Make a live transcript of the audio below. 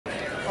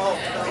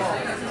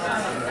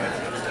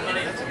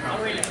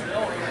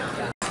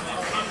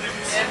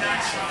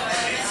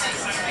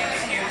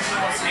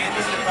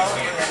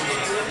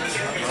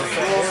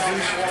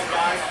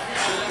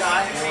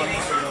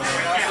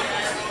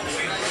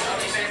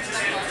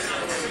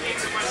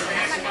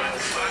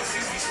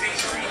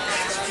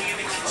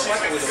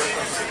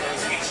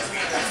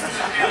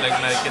Lägg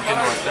märke till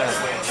låten.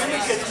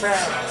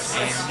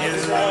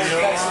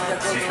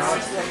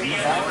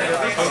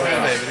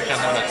 Du kan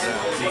ha bättre.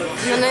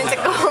 Men inte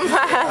komma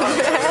här.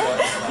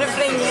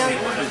 Refrängen.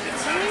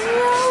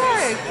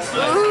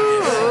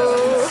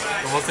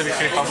 Då måste vi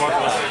klippa bort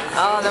det.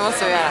 Ja, det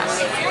måste vi göra.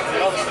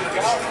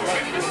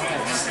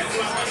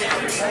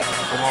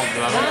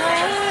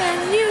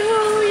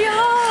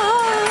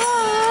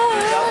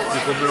 Du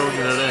kommer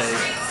ångra dig.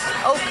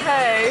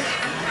 Okej.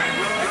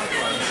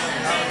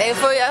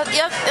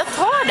 Jag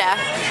tar det.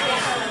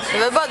 Det är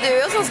väl bara du och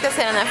jag som ska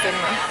se den här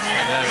filmen.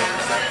 Ja, det är det.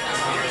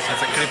 Jag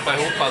ska klippa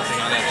ihop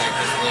allting av det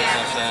faktiskt.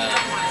 Kanske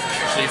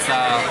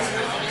visa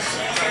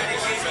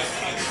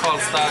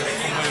Karlstad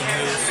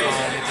kommunhus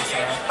och lite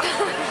sådär.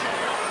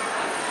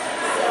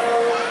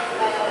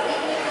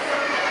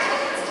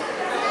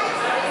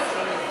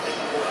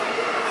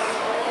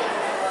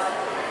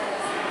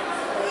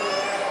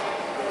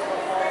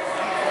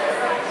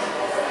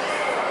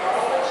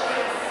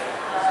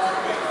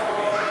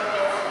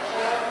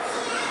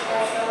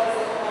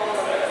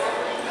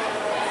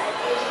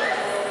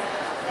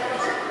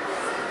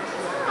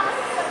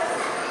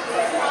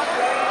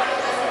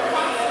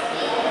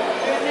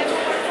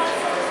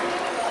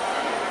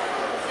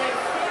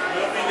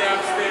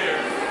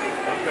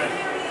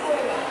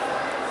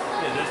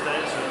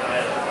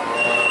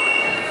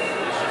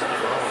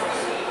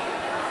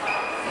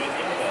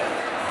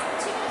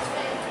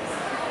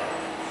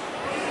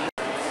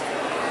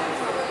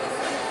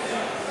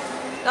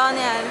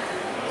 Daniel.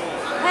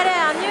 Här är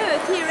han ju,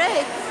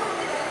 T-Rex.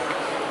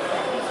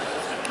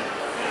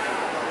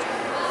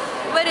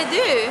 Vad är det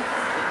du?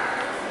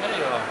 Är det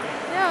jag?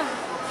 Ja.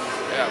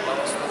 Jävlar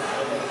vad stort.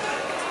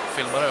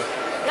 Filmar du?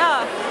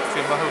 Ja.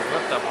 Filma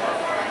huvudet där bara.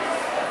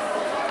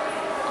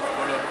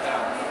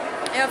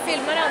 Jag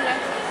filmar andra.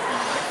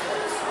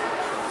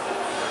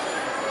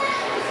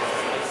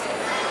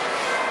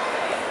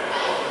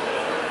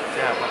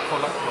 Jävlar,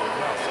 kolla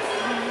klorna alltså.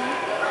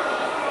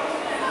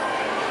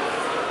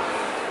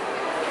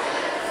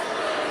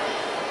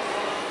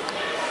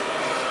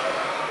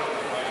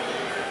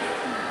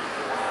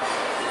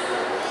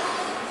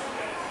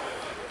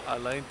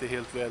 Alla är inte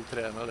helt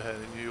vältränade här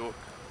i New York.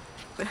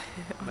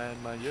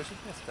 Men man gör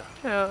sitt bästa.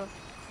 Ja.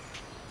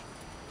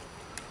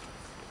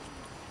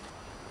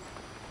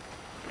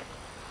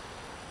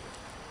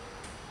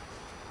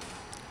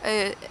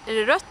 Är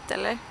det rött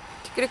eller?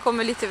 Tycker det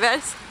kommer lite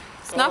väl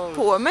snabbt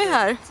på mig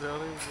här.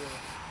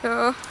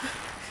 Ja.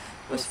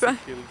 Och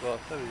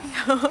cykelgata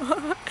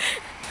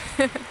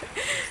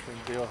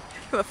Ja.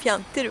 Vad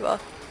fjantig du var.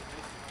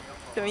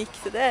 De gick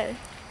så där.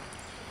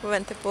 Och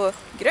väntade på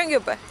grön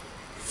gubbe.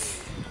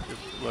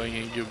 Det var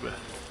ingen gubbe.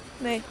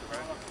 Nej.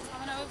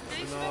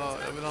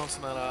 Jag vill ha en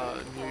sån här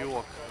New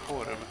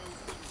York-korv.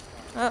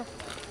 Ja.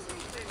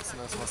 Sån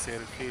här som man ser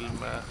i film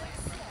med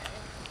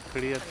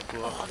kläd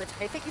på.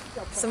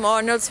 Som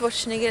Arnold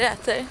Schwarzenegger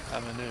äter. Ja,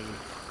 men nu.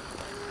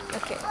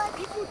 Okej.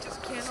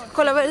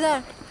 Kolla vad är det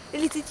där? Det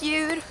är ett litet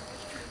djur.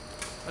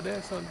 Ja, det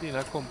är som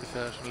dina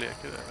kompisar som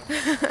leker där.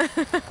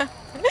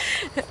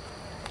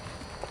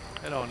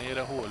 Här har ni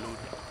era hålor.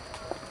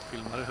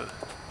 Filmar du?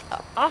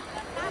 Ja.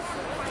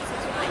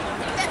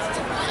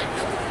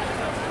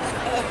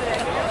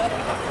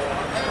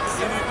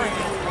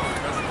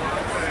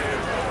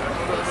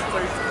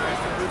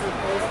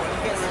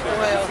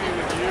 Well,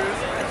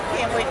 I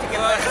can't wait to get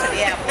back to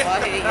the apple. I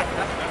hear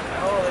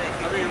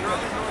you.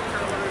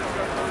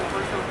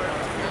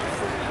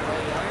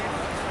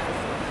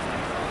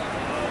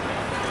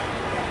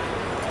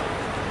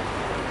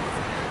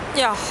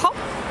 Jaha.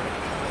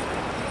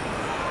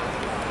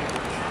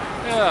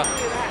 Ja.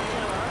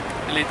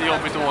 Det är lite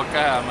jobbigt att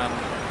åka här, men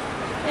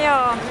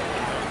Ja.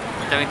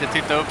 man kan inte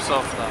titta upp så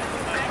ofta.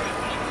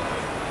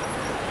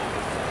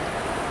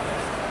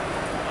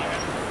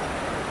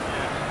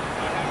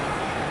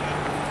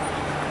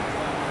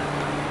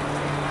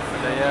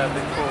 Det är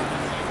jävligt coolt.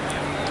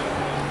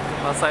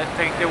 Man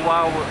tänkte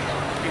wow,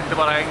 inte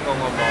bara en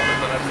gång om dagen,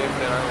 utan det blir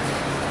flera gånger.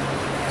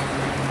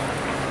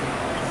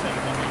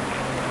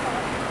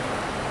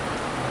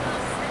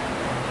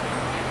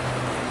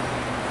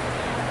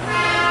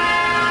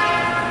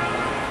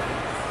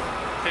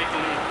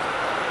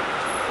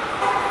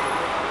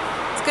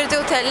 Ska du till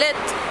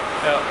hotellet?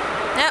 Ja.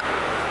 Ja.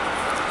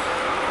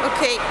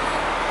 Okej.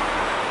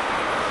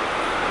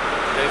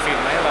 Det är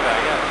filma hela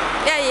vägen.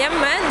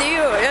 Jajamän, det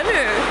gör jag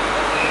nu.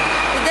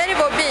 Det där är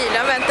vår bil,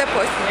 jag väntar på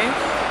oss nu.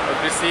 Jag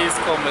har precis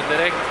kommit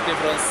direkt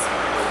ifrån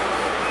smeten.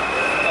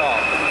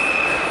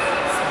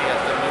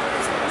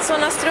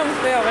 Såna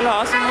strumpor jag vill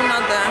ha som hon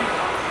hade.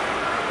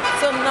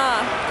 Såna.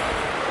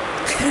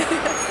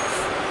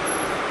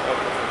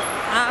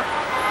 Ja.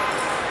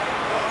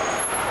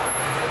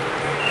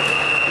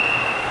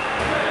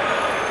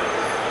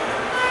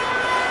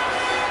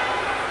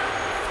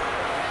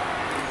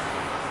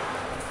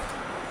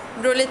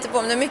 Det beror lite på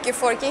om det är mycket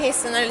folk i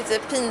hissen är det lite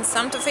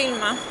pinsamt att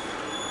filma.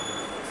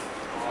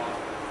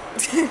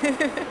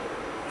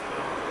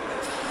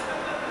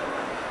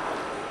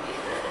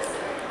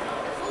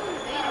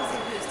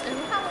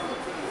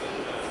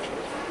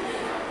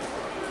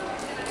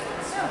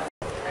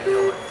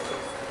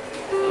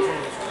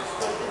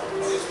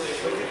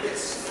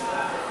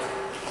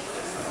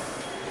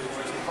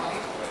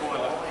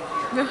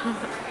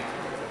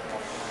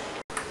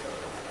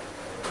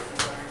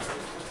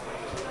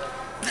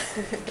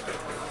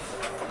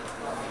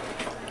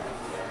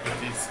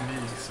 Det är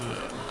smyg så...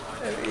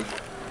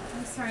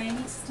 I'm sorry, I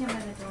need to stand by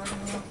the door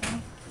now, okay?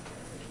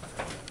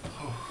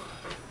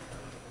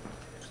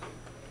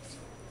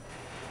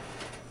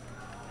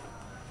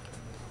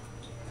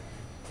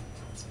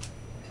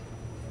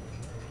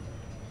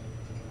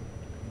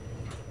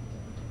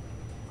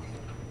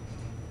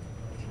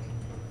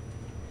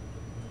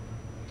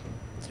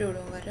 Tror du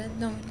hon var rädd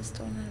när hon ville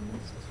stå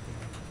närmast?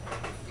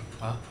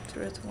 Va?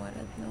 Tror du att hon var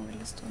rädd när hon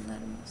ville stå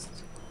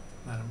närmast?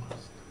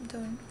 Närmast?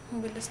 Dörren.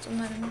 Hon ville stå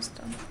närmast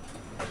dörren.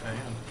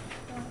 Tjejen?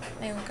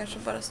 Nej, hon kanske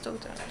bara stod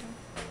där.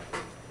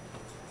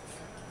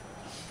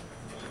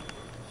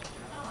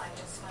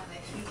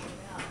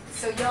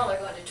 So y'all are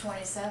going to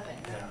 27?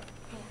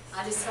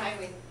 Ja. I just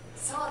finally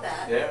saw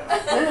that. Ja.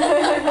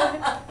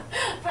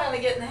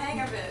 Finally getting the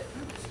hang of it.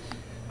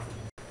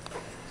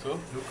 Så,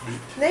 look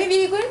bit. Nej,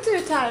 vi går inte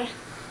ut här.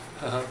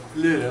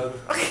 Lurad.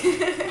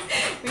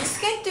 Vi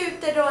ska inte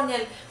ut där,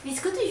 Daniel. Vi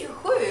ska till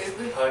 27.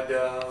 High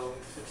down,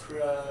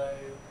 subscribe.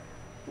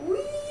 Ui,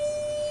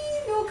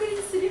 nu åker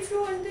isen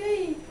ifrån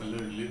dig. Vad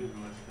löjlig du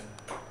var inte.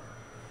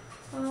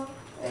 Ja,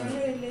 det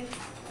är löjligt.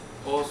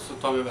 Och så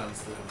tar vi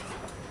vänster.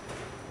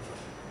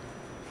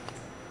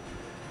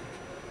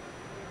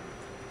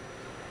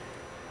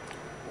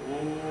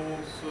 Och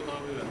så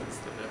tar vi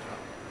vänster där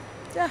fram.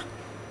 Ja.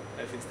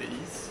 Här finns det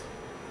is.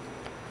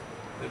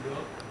 Det är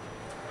bra.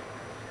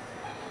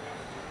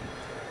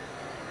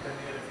 Där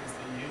nere finns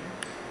det gym.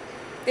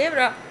 Det är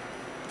bra.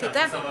 Titta.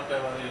 Jag har varit där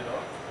varje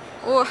dag.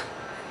 Åh.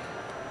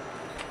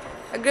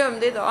 Jag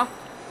glömde idag.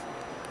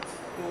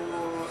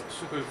 Och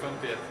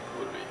 27.51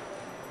 går vi.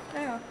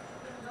 Ja, ja.